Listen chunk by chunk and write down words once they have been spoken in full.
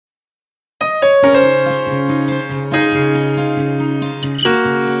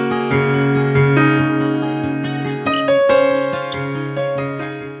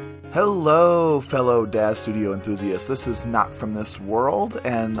Daz Studio enthusiasts. This is Not From This World,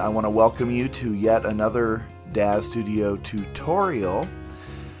 and I want to welcome you to yet another Daz Studio tutorial.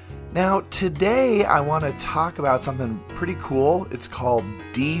 Now, today I want to talk about something pretty cool. It's called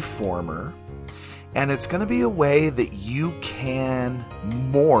Deformer, and it's going to be a way that you can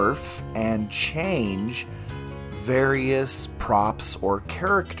morph and change various props or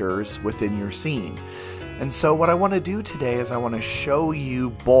characters within your scene. And so what I want to do today is I want to show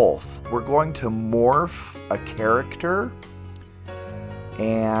you both. We're going to morph a character,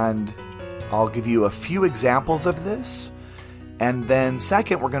 and I'll give you a few examples of this. And then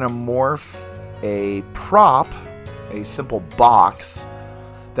second, we're going to morph a prop, a simple box,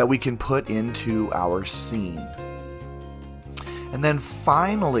 that we can put into our scene. And then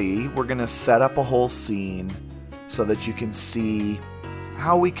finally, we're going to set up a whole scene so that you can see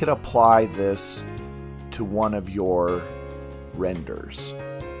how we could apply this to one of your renders.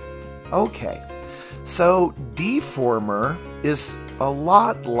 Okay, so Deformer is a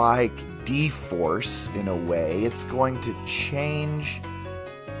lot like Deforce in a way. It's going to change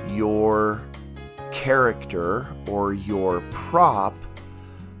your character or your prop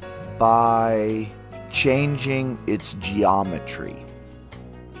by changing its geometry.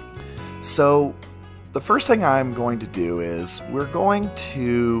 So the first thing I'm going to do is we're going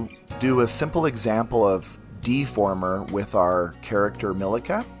to do a simple example of Deformer with our character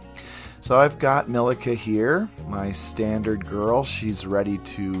Milika. So I've got Milika here, my standard girl. She's ready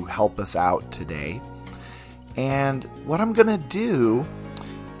to help us out today. And what I'm going to do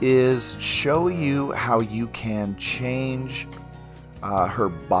is show you how you can change her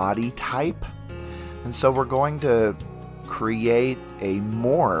body type. And so we're going to create a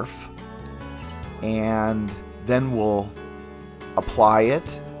morph, and then we'll apply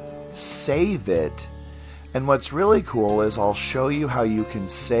it, save it, and what's really cool is I'll show you how you can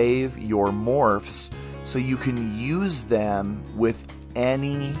save your morphs so you can use them with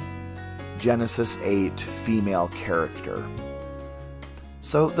any Genesis 8 female character.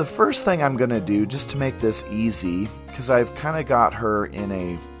 So the first thing I'm going to do, just to make this easy, because I've kind of got her in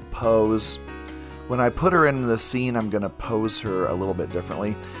a pose, when I put her in the scene I'm going to pose her a little bit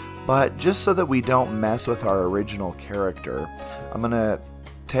differently, but just so that we don't mess with our original character, I'm going to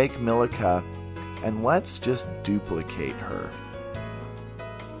take Milika and let's just duplicate her.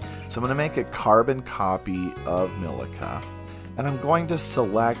 So I'm going to make a carbon copy of Milika, and I'm going to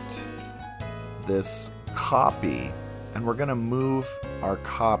select this copy, and we're going to move our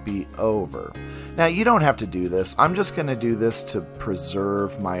copy over. Now you don't have to do this. I'm just going to do this to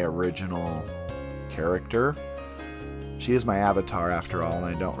preserve my original character. She is my avatar after all,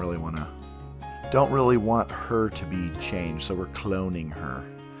 and I don't really want her to be changed, so we're cloning her.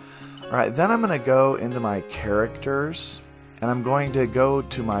 Alright, then I'm going to go into my characters, and I'm going to go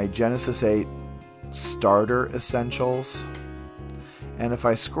to my Genesis 8 Starter Essentials. And if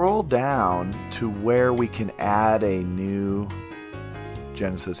I scroll down to where we can add a new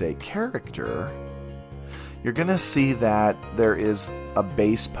Genesis 8 character, you're going to see that there is a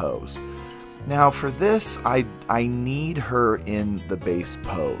base pose. Now for this, I need her in the base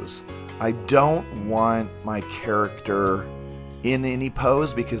pose. I don't want my character in any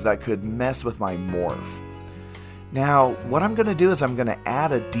pose because that could mess with my morph. Now what I'm going to do is I'm going to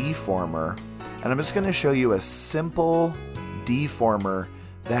add a deformer, and I'm just going to show you a simple deformer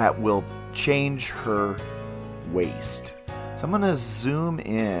that will change her waist. So I'm going to zoom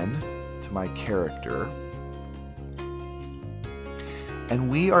in to my character, and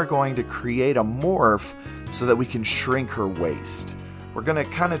we are going to create a morph so that we can shrink her waist. We're going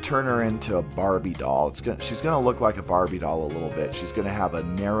to kind of turn her into a Barbie doll. She's going to look like a Barbie doll a little bit. She's going to have a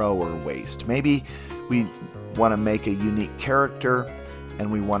narrower waist. Maybe we want to make a unique character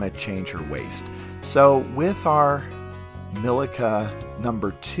and we want to change her waist. So with our Milika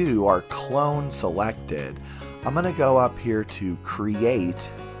number 2, our clone selected, I'm going to go up here to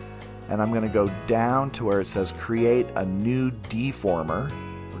Create, and I'm going to go down to where it says Create a New Deformer.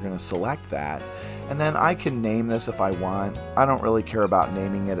 We're going to select that, and then I can name this if I want. I don't really care about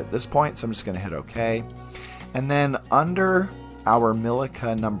naming it at this point, so I'm just going to hit OK. And then under our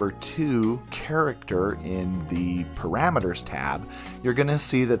Milika number 2 character in the Parameters tab, you're going to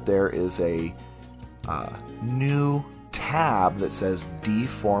see that there is a new tab that says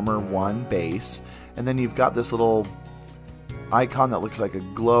Deformer 1 Base, and then you've got this little icon that looks like a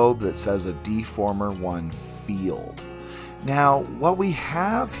globe that says a Deformer 1 Field. Now what we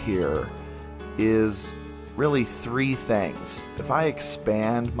have here is really 3 things. If I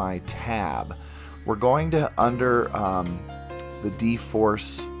expand my tab, we're going to, under the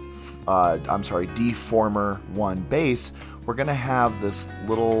Deformer 1 Base, we're going to have this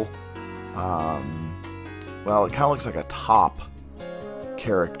little well, it kind of looks like a top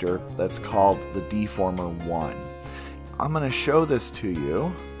character that's called the deformer 1. I'm going to show this to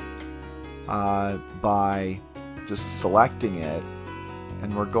you by just selecting it,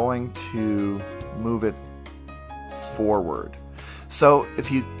 and we're going to move it forward. So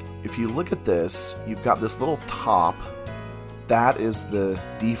if you look at this, you've got this little top. That is the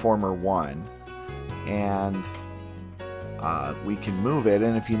deformer 1, and we can move it.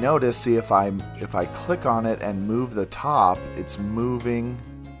 And if you notice, see, if I click on it and move the top, it's moving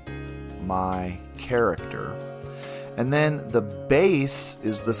my character. And then the base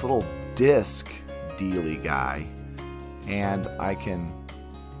is this little disc dealy guy, and I can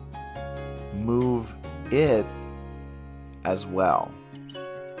move it as well.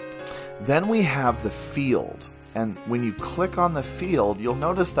 Then we have the field, and when you click on the field, you'll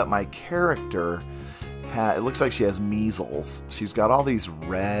notice that my character, it looks like she has measles. She's got all these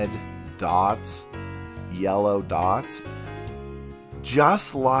red dots, yellow dots,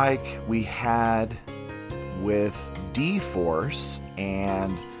 just like we had with D-Force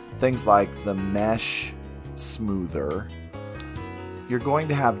and things like the mesh smoother. You're going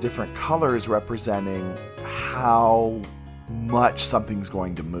to have different colors representing how much something's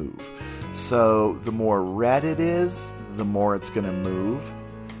going to move. So the more red it is, the more it's going to move.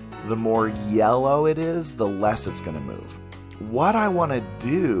 The more yellow it is, the less it's going to move. What I want to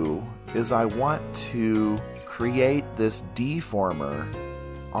do is I want to create this deformer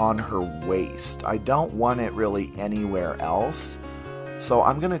on her waist. I don't want it really anywhere else. So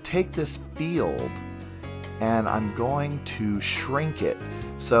I'm going to take this field and I'm going to shrink it.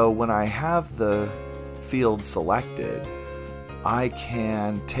 So when I have the field selected, I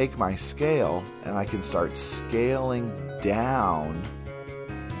can take my scale and I can start scaling down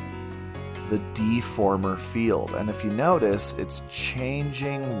the deformer field. And if you notice, it's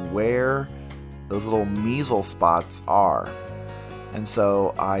changing where those little measles spots are. And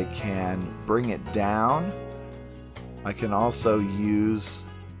so I can bring it down. I can also use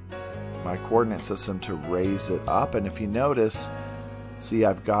my coordinate system to raise it up. And if you notice, see,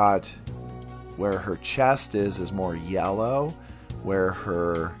 I've got where her chest is more yellow, where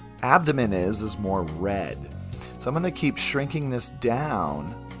her abdomen is more red. So I'm going to keep shrinking this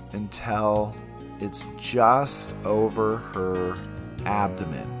down until it's just over her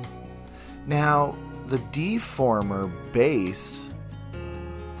abdomen. Now, the deformer base,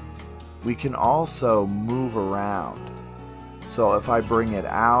 we can also move around. So if I bring it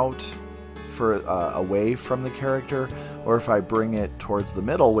out away from the character, or if I bring it towards the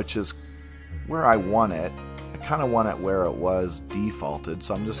middle, which is where I want it, I kind of want it where it was defaulted,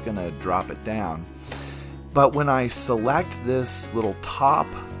 so I'm just going to drop it down. But when I select this little top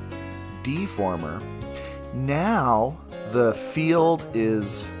deformer, now the field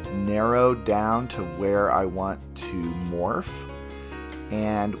is narrowed down to where I want to morph.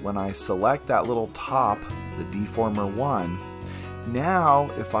 And when I select that little top, the deformer 1, now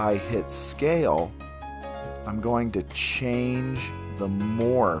if I hit scale, I'm going to change the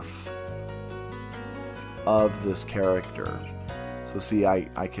morph of this character. So see,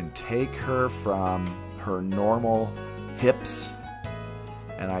 I can take her from her normal hips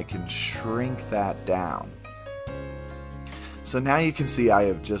and I can shrink that down. So now you can see I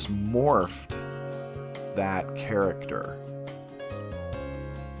have just morphed that character.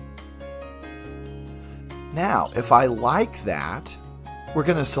 Now, if I like that, we're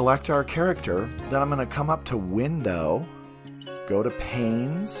going to select our character. Then I'm going to come up to Window, go to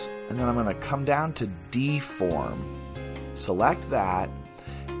Panes, and then I'm going to come down to Deform. Select that,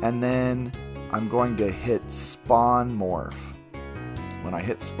 and then I'm going to hit Spawn Morph. When I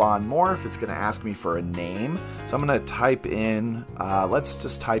hit Spawn Morph, it's going to ask me for a name. So I'm going to type in, let's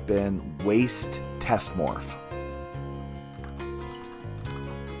just type in Waist Test Morph.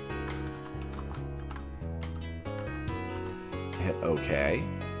 Hit OK.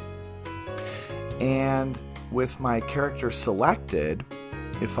 And with my character selected,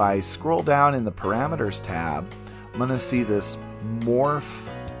 if I scroll down in the Parameters tab, I'm going to see this Morph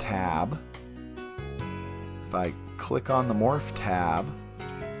tab. If I click on the Morph tab,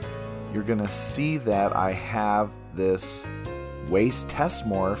 you're going to see that I have this Waist Test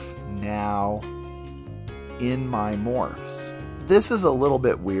Morph now in my morphs. This is a little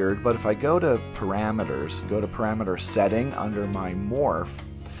bit weird, but if I go to Parameters, go to Parameter Setting under my Morph,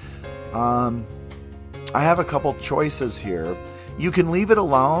 I have a couple choices here. You can leave it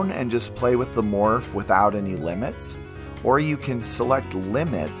alone and just play with the morph without any limits, or you can select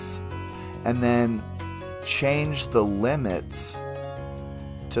limits and then change the limits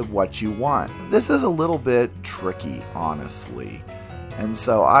to what you want. This is a little bit tricky, honestly. And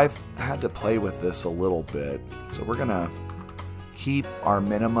so I've had to play with this a little bit. So we're going to keep our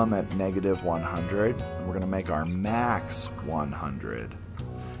minimum at -100, and we're going to make our max 100.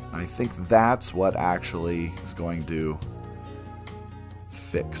 And I think that's what actually is going to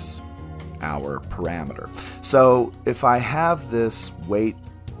fix our parameter. So if I have this weight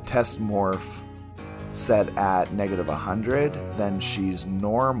test morph set at -100, then she's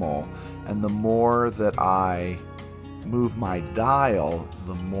normal, and the more that I move my dial,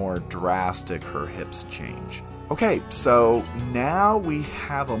 the more drastic her hips change. Okay, so now we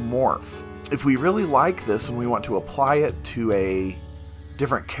have a morph. If we really like this and we want to apply it to a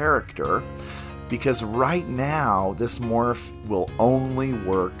different character, because right now this morph will only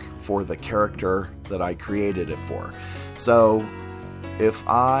work for the character that I created it for. So if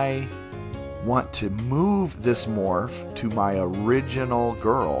I want to move this morph to my original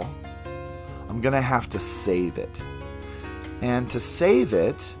girl, I'm going to have to save it. And to save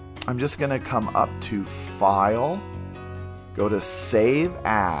it, I'm just going to come up to File, go to Save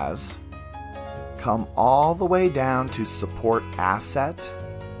As, come all the way down to Support Asset,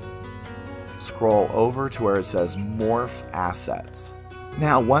 scroll over to where it says Morph Assets.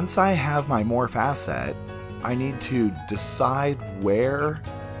 Now, once I have my morph asset, I need to decide where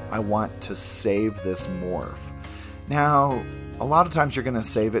I want to save this morph. Now, a lot of times you're going to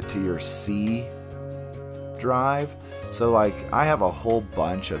save it to your C drive. So like I have a whole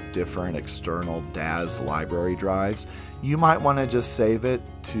bunch of different external DAZ library drives. You might want to just save it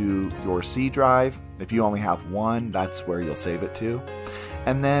to your C drive. If you only have one, that's where you'll save it to.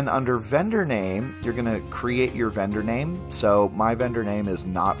 And then under vendor name, you're going to create your vendor name. So my vendor name is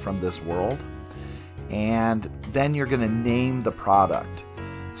Not From This World. And then you're going to name the product.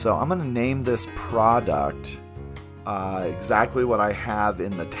 So I'm going to name this product exactly what I have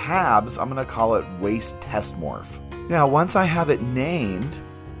in the tabs. I'm going to call it Waist Test Morph. Now, once I have it named,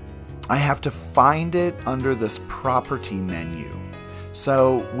 I have to find it under this property menu.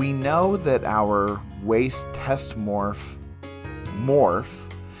 So we know that our Waist Test Morph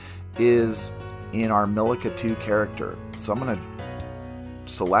is in our Milica 2 character. So I'm going to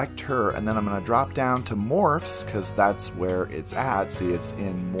select her, and then I'm going to drop down to morphs because that's where it's at. See, it's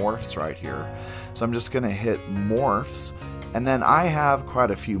in morphs right here. So I'm just going to hit morphs, and then I have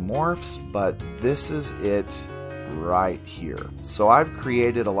quite a few morphs, but this is it right here. So I've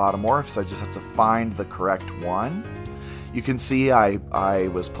created a lot of morphs. I just have to find the correct one. You can see I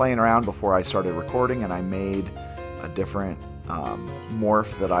was playing around before I started recording, and I made a different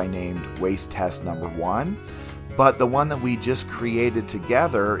morph that I named Waist Test number 1. But the one that we just created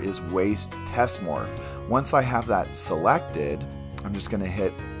together is Waist Test Morph. Once I have that selected, I'm just going to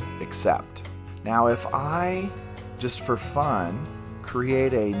hit Accept. Now if I, just for fun,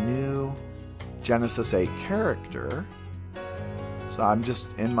 create a new Genesis 8 character, so I'm just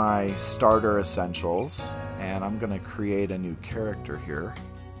in my Starter Essentials, and I'm going to create a new character here.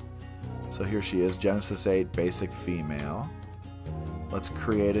 So here she is, Genesis 8 Basic Female. Let's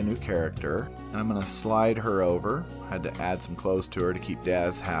create a new character, and I'm going to slide her over. I had to add some clothes to her to keep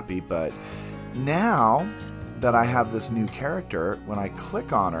Daz happy, but now that I have this new character, when I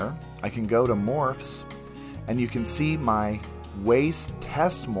click on her, I can go to Morphs, and you can see my Waist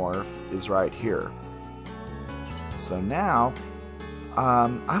Test Morph is right here. So now,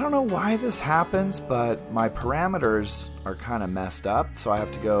 I don't know why this happens, but my parameters are kind of messed up, so I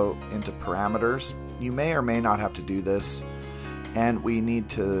have to go into Parameters. You may or may not have to do this. And we need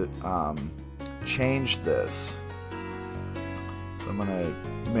to change this. So I'm going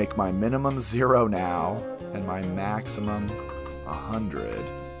to make my minimum 0 now and my maximum 100.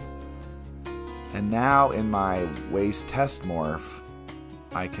 And now in my Waist Test Morph,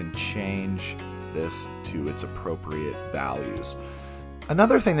 I can change this to its appropriate values.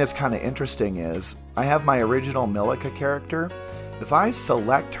 Another thing that's kind of interesting is I have my original Milica character. If I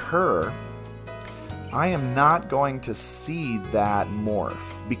select her, I am not going to see that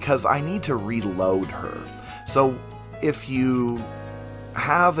morph because I need to reload her. So if you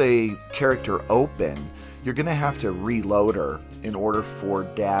have a character open, you're going to have to reload her in order for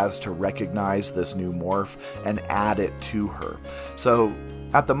Daz to recognize this new morph and add it to her. So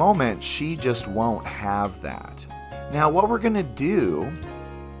at the moment, she just won't have that. Now what we're going to do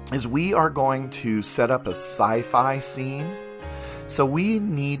is we are going to set up a sci-fi scene. So we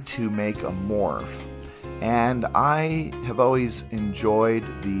need to make a morph. And I have always enjoyed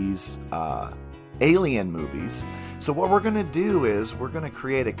these alien movies. So what we're going to do is we're going to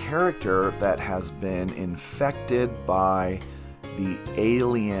create a character that has been infected by the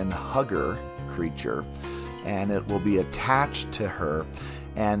alien hugger creature, and it will be attached to her.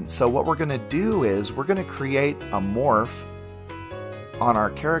 And so what we're going to do is we're going to create a morph on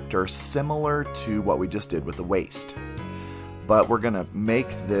our character similar to what we just did with the waist. But we're going to make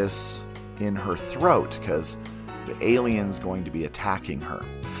this in her throat because the alien's going to be attacking her.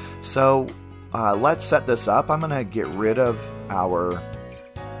 So let's set this up. I'm going to get rid of our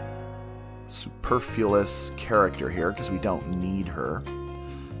superfluous character here because we don't need her.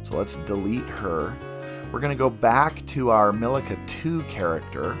 So let's delete her. We're going to go back to our Milica 2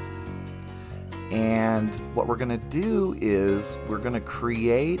 character. And what we're going to do is we're going to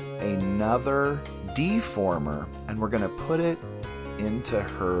create another deformer and we're going to put it into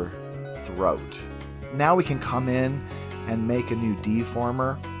her throat. Now we can come in and make a new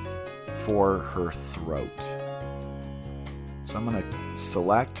deformer for her throat. So I'm going to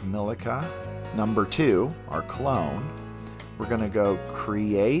select Milica number 2, our clone. We're going to go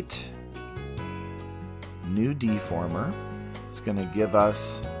create new deformer. It's going to give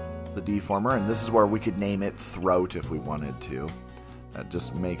us the deformer, and this is where we could name it throat if we wanted to. That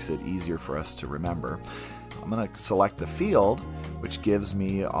just makes it easier for us to remember. I'm going to select the field, which gives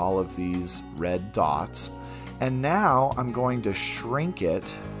me all of these red dots. And now I'm going to shrink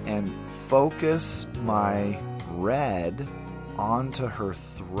it and focus my red onto her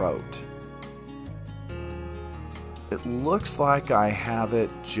throat. It looks like I have it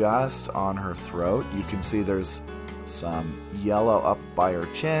just on her throat. You can see there's some yellow up by her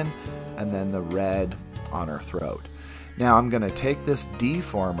chin and then the red on her throat. Now I'm going to take this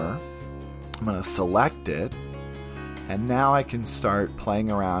deformer, I'm going to select it, and now I can start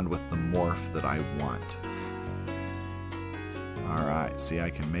playing around with the morph that I want. Alright, see, I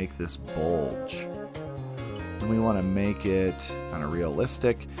can make this bulge. And we want to make it kind of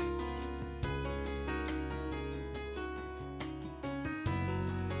realistic.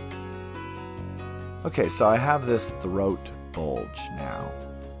 Okay, so I have this throat bulge now.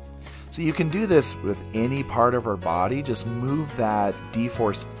 So you can do this with any part of our body. Just move that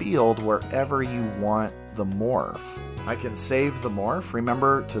D-force field wherever you want the morph. I can save the morph.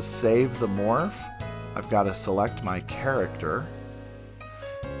 Remember, to save the morph, I've got to select my character.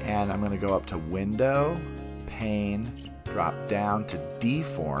 And I'm going to go up to Window, Pane, drop down to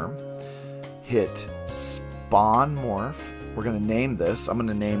Deform, hit Spawn Morph. We're going to name this. I'm going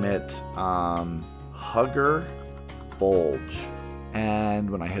to name it Hugger Bulge. And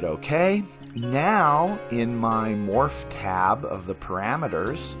when I hit OK, now in my Morph tab of the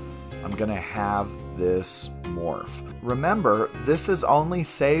parameters, I'm going to have this morph. Remember, this is only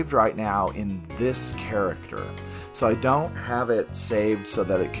saved right now in this character. So I don't have it saved so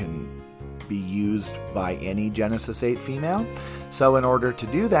that it can be used by any Genesis 8 female. So in order to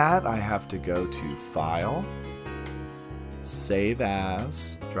do that, I have to go to File, Save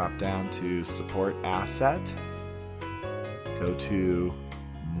As, drop down to Support Asset, go to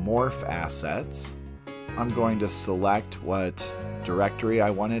Morph Assets. I'm going to select what directory I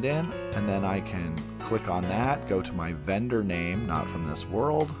want it in, and then I can click on that, go to my vendor name, not from this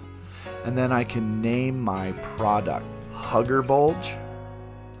world, and then I can name my product Hugger Bulge.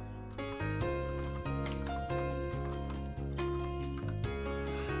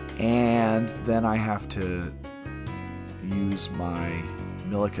 And then I have to use my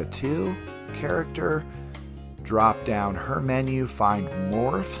Milica 2 character, drop down her menu, find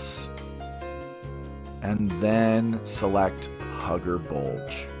Morphs, and then select Hugger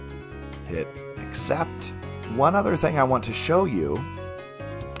Bulge. Hit Accept. One other thing I want to show you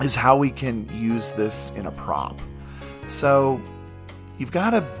is how we can use this in a prop. So you've got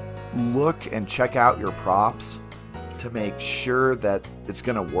to look and check out your props to make sure that it's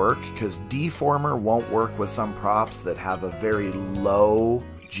going to work, because Deformer won't work with some props that have a very low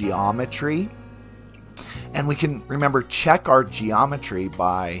geometry. And we can, remember, check our geometry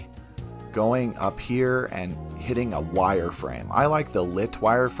by going up here and hitting a wireframe. I like the lit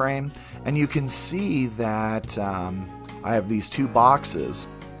wireframe, and you can see that I have these two boxes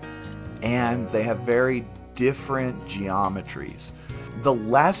and they have very different geometries. The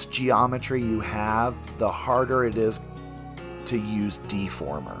less geometry you have, the harder it is to use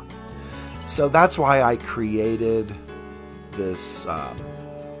Deformer. So that's why I created this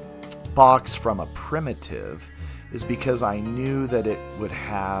box from a primitive, is because I knew that it would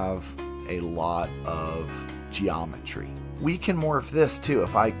have a lot of geometry. We can morph this too.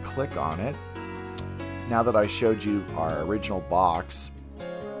 If I click on it, now that I showed you our original box,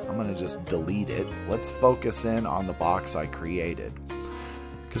 I'm going to just delete it. Let's focus in on the box I created,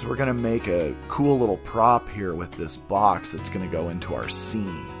 because we're going to make a cool little prop here with this box that's going to go into our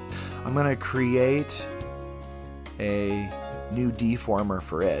scene. I'm going to create a new deformer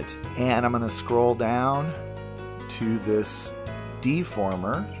for it, and I'm going to scroll down to this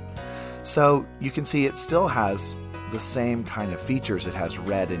deformer. So you can see it still has the same kind of features. It has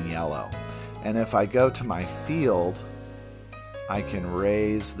red and yellow. And if I go to my field, I can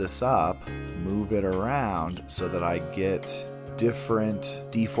raise this up, move it around so that I get different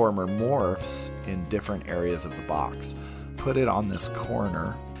deformer morphs in different areas of the box. Put it on this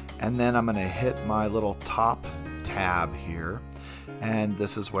corner, and then I'm going to hit my little top tab here, and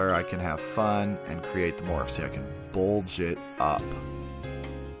this is where I can have fun and create the morph. See, I can bulge it up,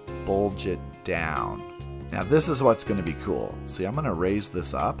 bulge it down. Now this is what's going to be cool. See, I'm going to raise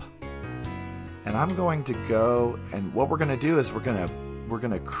this up, and I'm going to go, and what we're going to do is we're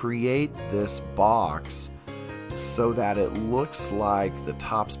going to create this box so that it looks like the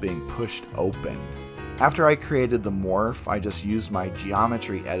top's being pushed open. After I created the morph, I just used my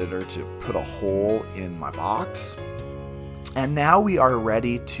geometry editor to put a hole in my box. And now we are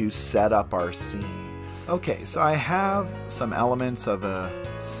ready to set up our scene. Okay, so I have some elements of a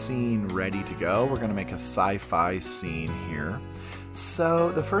scene ready to go. We're going to make a sci-fi scene here.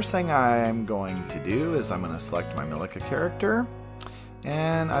 So the first thing I'm going to do is I'm going to select my Milica character,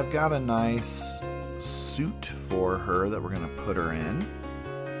 and I've got a nice suit for her that we're going to put her in.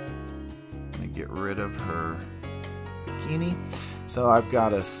 I'm going to get rid of her bikini. So I've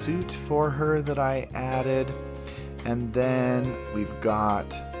got a suit for her that I added, and then we've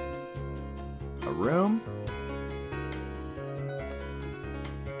got a room,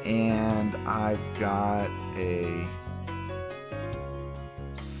 and I've got a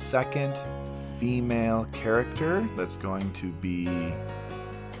second female character that's going to be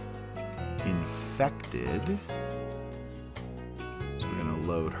infected. So we're going to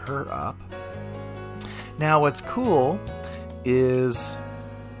load her up. Now what's cool is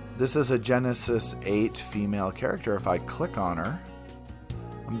this is a Genesis 8 female character. If I click on her,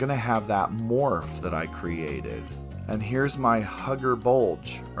 I'm going to have that morph that I created. And here's my hugger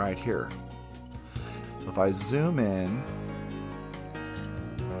bulge right here. So if I zoom in,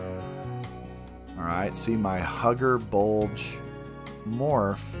 alright, see my hugger bulge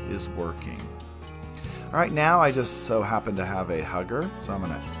morph is working. Alright, now I just so happen to have a hugger, so I'm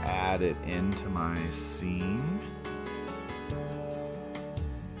going to add it into my scene.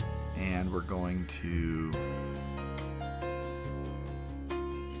 And we're going to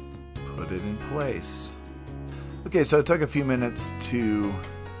put it in place. Okay, so it took a few minutes to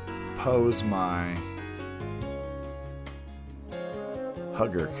pose my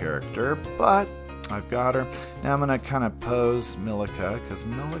hugger character, but I've got her. Now I'm going to kind of pose Milica, because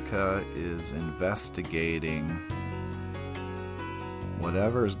Milica is investigating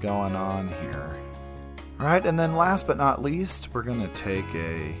whatever's going on here. Alright, and then last but not least, we're going to take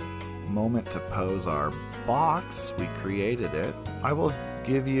a moment to pose our box. We created it. I will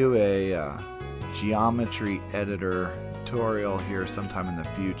give you a geometry editor tutorial here sometime in the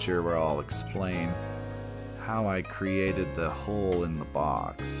future where I'll explain how I created the hole in the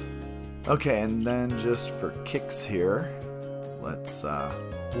box. Okay, and then just for kicks here, let's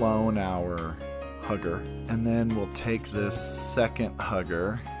clone our hugger, and then we'll take this second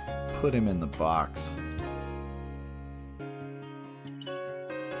hugger, put him in the box.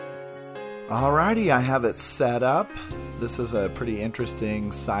 Alrighty, I have it set up. This is a pretty interesting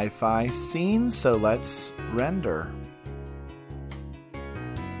sci-fi scene, so let's render.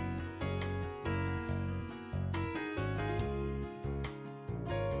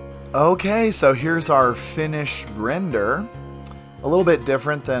 Okay, so here's our finished render. A little bit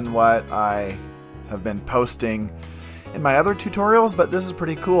different than what I have been posting in my other tutorials, but this is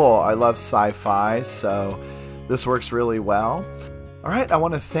pretty cool. I love sci-fi, so this works really well. Alright, I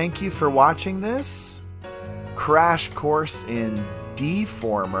want to thank you for watching this crash course in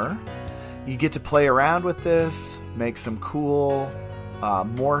deformer. You get to play around with this, make some cool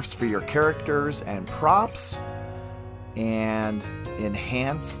morphs for your characters and props, and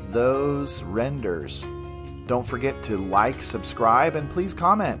enhance those renders. Don't forget to like, subscribe, and please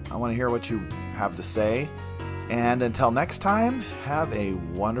comment. I want to hear what you have to say. And until next time, have a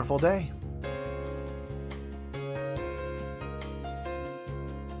wonderful day.